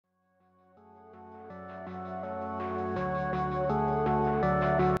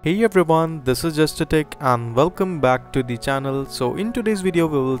Hey everyone, this is Justatech and welcome back to the channel. So in today's video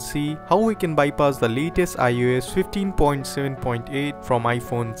we will see how we can bypass the latest iOS 15.7.8 from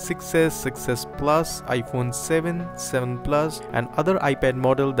iPhone 6s, 6s Plus, iPhone 7, 7 Plus and other iPad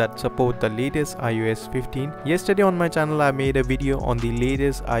model that support the latest iOS 15. Yesterday on my channel I made a video on the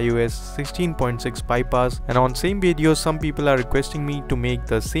latest iOS 16.6 bypass, and on same video some people are requesting me to make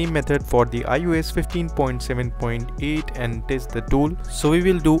the same method for the iOS 15.7.8 and test the tool. So we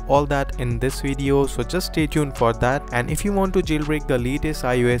will do all that in this video, so just stay tuned for that. And if you want to jailbreak the latest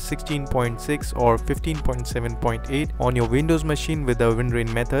iOS 16.6 or 15.7.8 on your Windows machine with the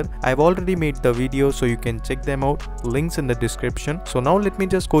PaleRa1n method, I've already made the video so you can check them out, links in the description. So now let me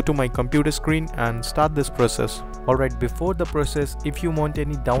just go to my computer screen and start this process. Alright, before the process, if you want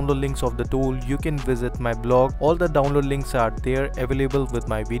any download links of the tool, you can visit my blog. All the download links are there available with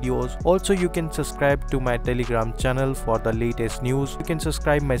my videos. Also you can subscribe to my Telegram channel for the latest news. You can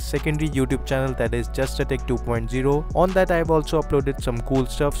subscribe my secondary YouTube channel, that is Justatech 2.0. On that I have also uploaded some cool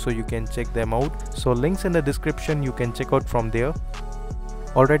stuff, so you can check them out. So links in the description, you can check out from there.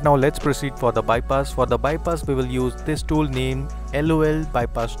 Alright, now let's proceed for the bypass. For the bypass we will use this tool named LOL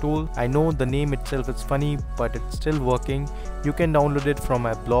bypass tool. I know the name itself is funny, but it's still working. You can download it from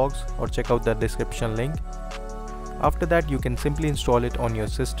my blogs or check out the description link. After that you can simply install it on your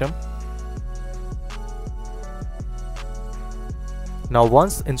system. Now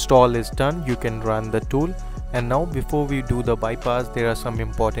once install is done, you can run the tool. And now before we do the bypass, there are some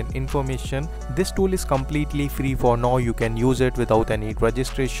important information. This tool is completely free for now. You can use it without any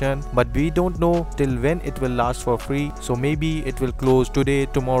registration, but we don't know till when it will last for free. So maybe it will close today,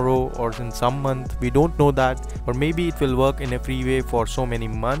 tomorrow or in some month, we don't know that. Or maybe it will work in a free way for so many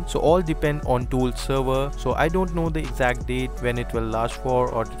months. So all depend on tool server. So I don't know the exact date when it will last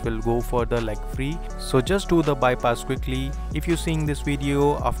for, or it will go further like free. So just do the bypass quickly. If you're seeing this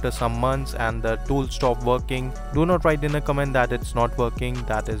video after some months and the tool stopped working, do not write in a comment that it's not working.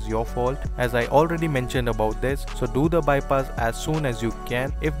 That is your fault, as I already mentioned about this. So do the bypass as soon as you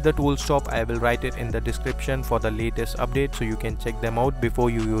can. If the tool stop, I will write it in the description for the latest update, so you can check them out before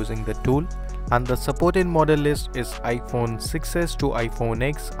you using the tool. And the supported model list is iPhone 6s to iPhone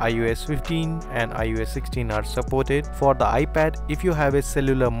X, iOS 15 and iOS 16 are supported. For the iPad, if you have a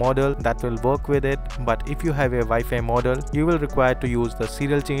cellular model, that will work with it, but if you have a Wi-Fi model, you will require to use the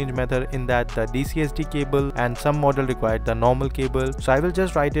serial change method, in that the DCSD cable, and some model require the normal cable. So I will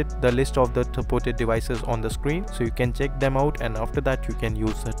just write the list of the supported devices on the screen, so you can check them out, and after that you can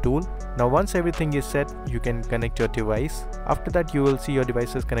use the tool. Now once everything is set, you can connect your device. After that you will see your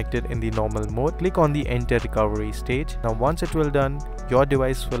device is connected in the normal mode. Click on the enter recovery stage. Now once it will done, your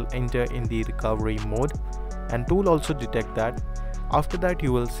device will enter in the recovery mode, and tool also detect that. After that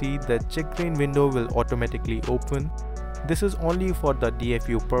you will see the Checkra1n window will automatically open. This is only for the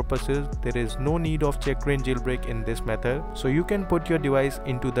DFU purposes. There is no need of Checkra1n jailbreak in this method. So you can put your device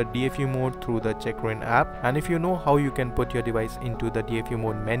into the DFU mode through the Checkra1n app, and if you know how you can put your device into the DFU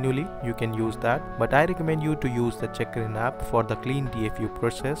mode manually, you can use that, but I recommend you to use the Checkra1n app for the clean DFU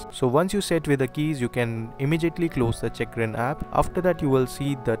process. So once you set with the keys, you can immediately close the Checkra1n app. After that you will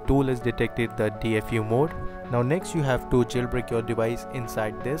see the tool has detected the DFU mode. Now next you have to jailbreak your device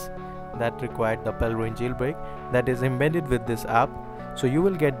inside this. That required the PaleRa1n Jailbreak that is embedded with this app. So you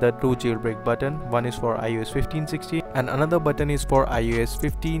will get the two jailbreak button. One is for iOS 15-16 and another button is for iOS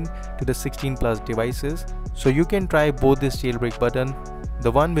 15 to the 16 plus devices. So you can try both this jailbreak button. The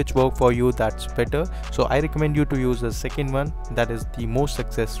one which work for you, that's better. So I recommend you to use the second one, that is the most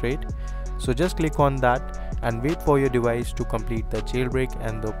success rate. So just click on that and wait for your device to complete the jailbreak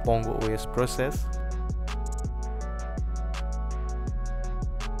and the Pongo OS process.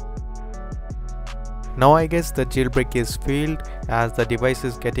 Now I guess the jailbreak is failed, as the device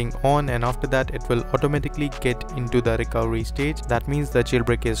is getting on, and after that it will automatically get into the recovery stage. That means the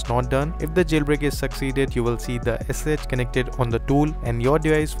jailbreak is not done. If the jailbreak is succeeded, you will see the SSH connected on the tool and your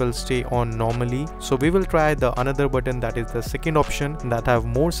device will stay on normally. So we will try the another button, that is the second option, that have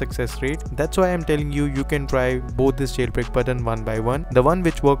more success rate. That's why I'm telling you, you can try both this jailbreak button one by one. The one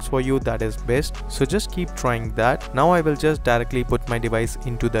which works for you, that is best. So just keep trying that. Now I will just directly put my device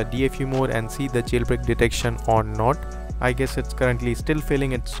into the DFU mode and see the jailbreak detection or not. I guess it's currently still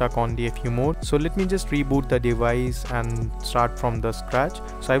failing, it's stuck on DFU mode. So let me just reboot the device and start from the scratch.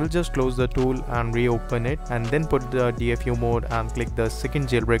 So I will just close the tool and reopen it, and then put the DFU mode and click the second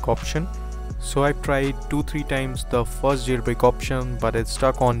jailbreak option. So I've tried 2-3 times the first jailbreak option, but it's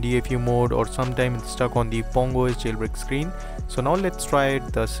stuck on DFU mode, or sometimes it's stuck on the Pongo OS jailbreak screen. So now let's try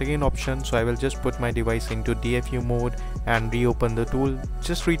the second option. So I will just put my device into DFU mode and reopen the tool.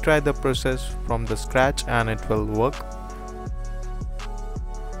 Just retry the process from the scratch and it will work.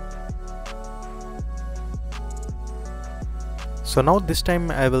 So now this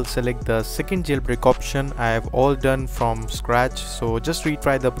time I will select the second jailbreak option. I have all done from scratch, so just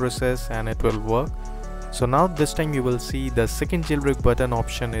retry the process and it will work. So now this time you will see the second jailbreak button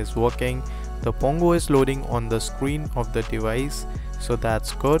option is working. The Pongo is loading on the screen of the device, so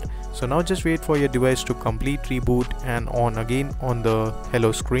that's good. So now just wait for your device to complete reboot and on again on the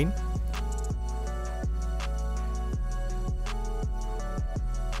hello screen.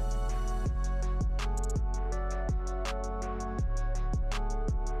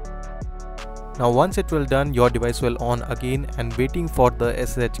 Now once it will done, your device will on again and waiting for the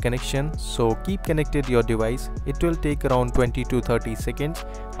SSH connection. So keep connected your device. It will take around 20 to 30 seconds.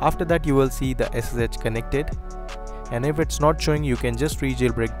 After that you will see the SSH connected. And if it's not showing, you can just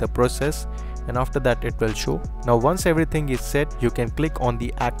re-jailbreak the process and after that it will show. Now once everything is set, you can click on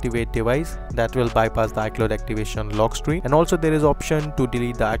the activate device. That will bypass the iCloud activation lock screen, and also there is option to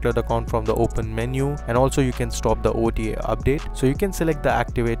delete the iCloud account from the open menu, and also you can stop the OTA update. So you can select the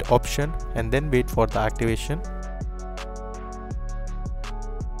activate option and then wait for the activation.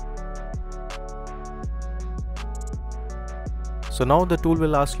 So now the tool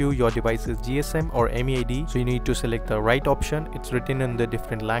will ask you your device's GSM or MEID, so you need to select the right option. It's written in the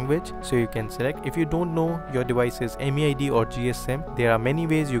different language, so you can select. If you don't know your device's MEID or GSM, there are many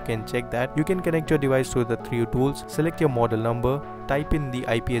ways you can check that. You can connect your device to the three tools, select your model number, type in the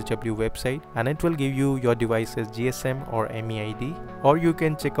IPSW website and it will give you your device's GSM or MEID. Or you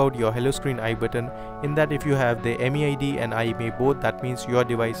can check out your hello screen I button. In that, if you have the MEID and IMEI both, that means your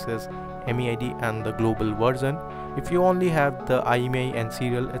device's MEID and the global version. If you only have the IMEI and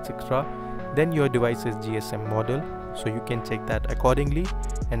serial etc., then your device's GSM model, so you can check that accordingly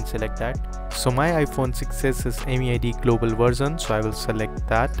and select that. So my iPhone 6s is MEID global version, so I will select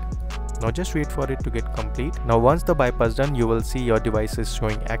that. Now just wait for it to get complete. Now once the bypass done, you will see your device is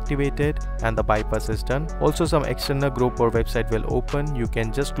showing activated and the bypass is done. Also some external group or website will open. You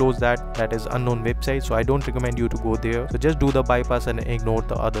can just close that. That is unknown website, so I don't recommend you to go there. So just do the bypass and ignore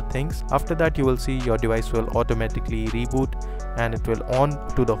the other things. After that you will see your device will automatically reboot and it will on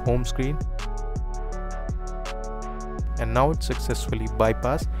to the home screen. And now it's successfully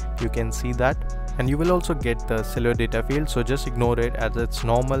bypassed. You can see that. And you will also get the cellular data field, so just ignore it as it's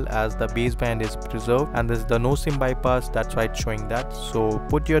normal, as the baseband is preserved, and this is the no SIM bypass, that's why it's showing that. So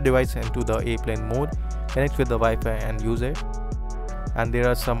put your device into the airplane mode, connect with the Wi-Fi and use it. And there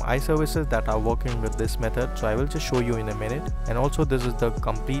are some iServices that are working with this method, so I will just show you in a minute. And also this is the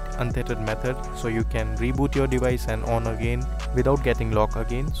complete untethered method, so you can reboot your device and on again without getting locked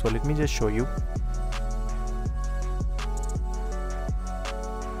again. So let me just show you.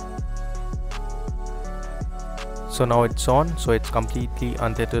 So now it's on, so it's completely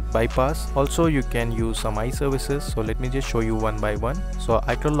untethered bypass. Also you can use some iServices, so let me just show you one by one. So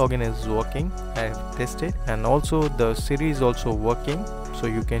iCloud login is working, I have tested, and also the Siri is also working, so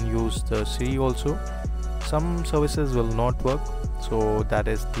you can use the Siri also. Some services will not work, so that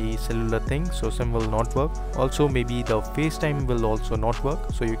is the cellular thing, so some will not work. Also maybe the FaceTime will also not work,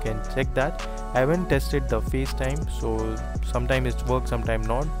 so you can check that. I haven't tested the FaceTime, so sometimes it works, sometimes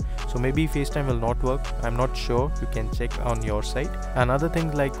not. So maybe FaceTime will not work, I'm not sure, you can check on your site. And other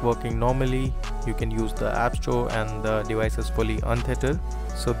things like working normally, you can use the App Store and the device is fully untethered.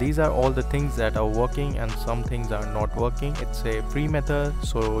 So these are all the things that are working and some things are not working. It's a free method,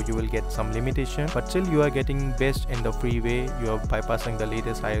 so you will get some limitation, but still you are getting best in the free way. You are bypassing the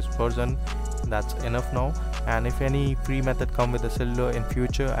latest iOS version, that's enough now. And if any free method come with the cellular in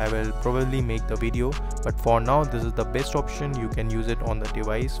future, I will probably make the video, but for now this is the best option. You can use it on the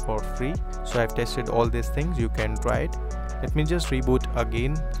device for free. So I've tested all these things, you can try it. Let me just reboot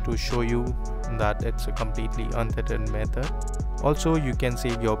again to show you that it's a completely untethered method. Also you can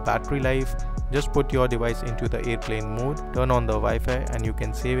save your battery life. Just put your device into the airplane mode, turn on the Wi-Fi and you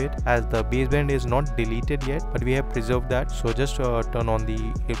can save it, as the baseband is not deleted yet, but we have preserved that. So just turn on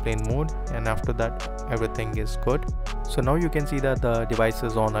the airplane mode and after that everything is good. So now you can see that the device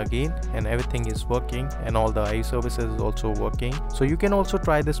is on again and everything is working, and all the iServices is also working. So you can also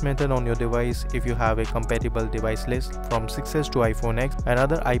try this method on your device if you have a compatible device list from 6s to iPhone X and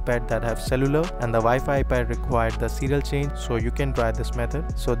other iPad that have cellular, and the Wi-Fi iPad required the serial change, so you can try this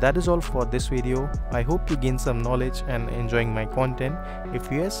method. So that is all for this video. I hope you gain some knowledge and enjoying my content.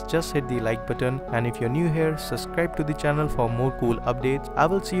 If yes, just hit the like button, and if you're new here, subscribe to the channel for more cool updates. I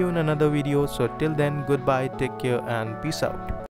will see you in another video, so till then, goodbye, take care and peace out.